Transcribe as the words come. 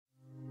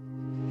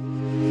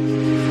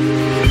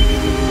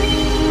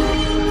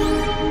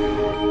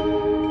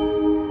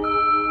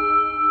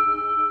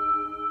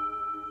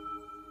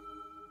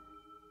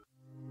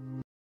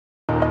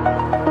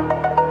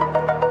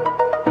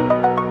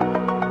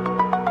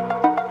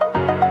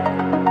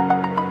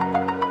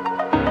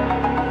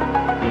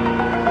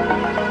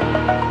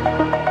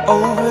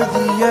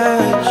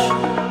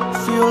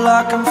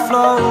like I'm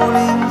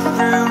floating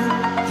through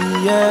the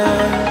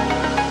air.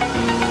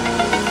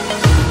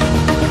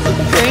 The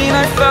pain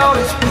I felt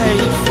is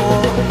paid for,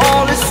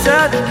 all is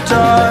said and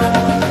done.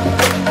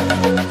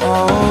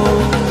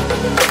 Oh,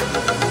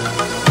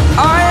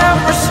 I am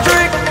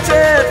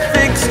restricted,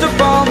 fixed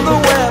upon the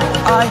web.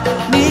 I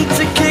need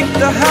to kick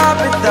the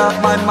habit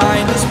that my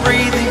mind is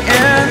breathing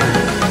in.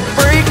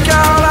 Break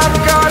out, I've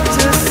got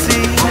to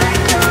see.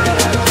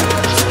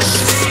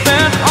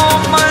 Spent all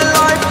my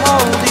life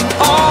holding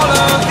all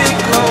of it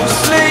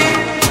closely.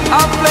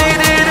 I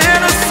played it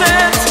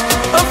innocent,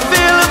 a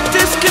feel of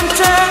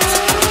discontent.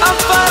 I'm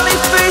finally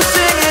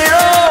facing it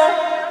all,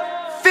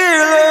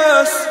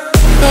 fearless.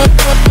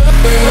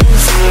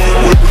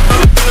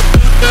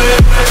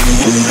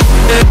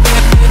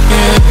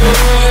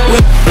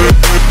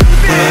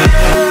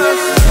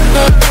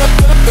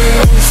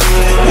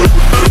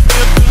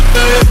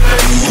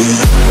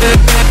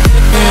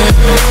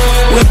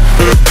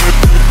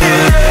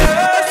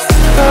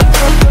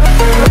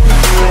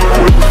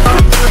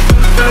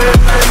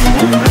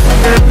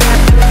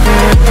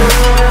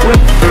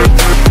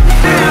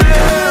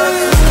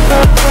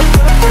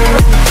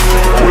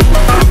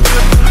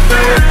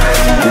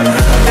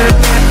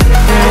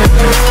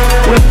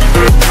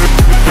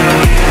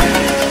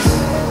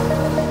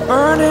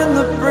 Burning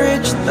the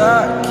bridge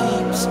that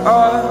keeps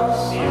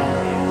us.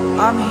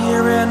 I'm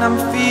here and I'm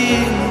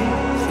feeling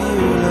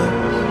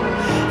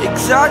fearless.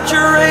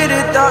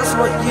 Exaggerated, that's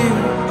what you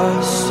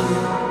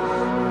assume.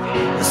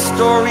 The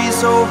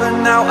story's over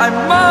now, I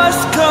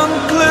must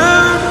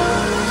conclude.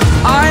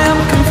 I am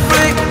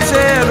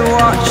conflicted,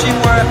 watching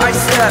where I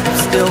step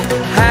still,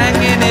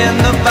 hanging in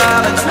the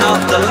balance.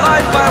 Not the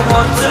life I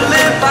want to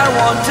live, I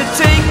want to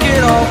take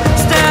it all.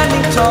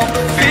 Standing tall,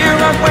 fear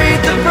I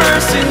weighed the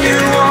person you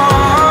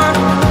are.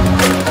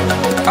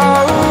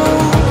 Oh,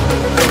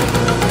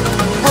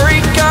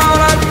 break out,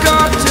 I've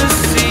got to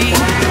see.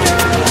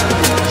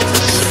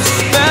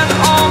 Spent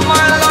all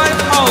my life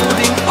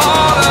holding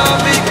all of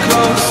it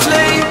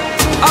closely.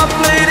 I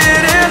played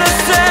it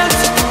innocent,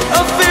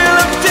 a feel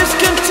of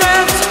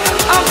discontent.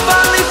 I'm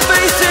finally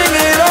facing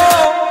it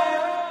all,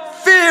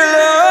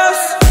 fearless.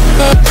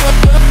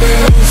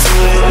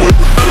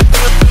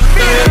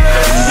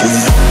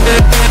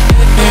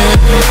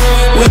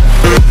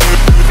 Fearless.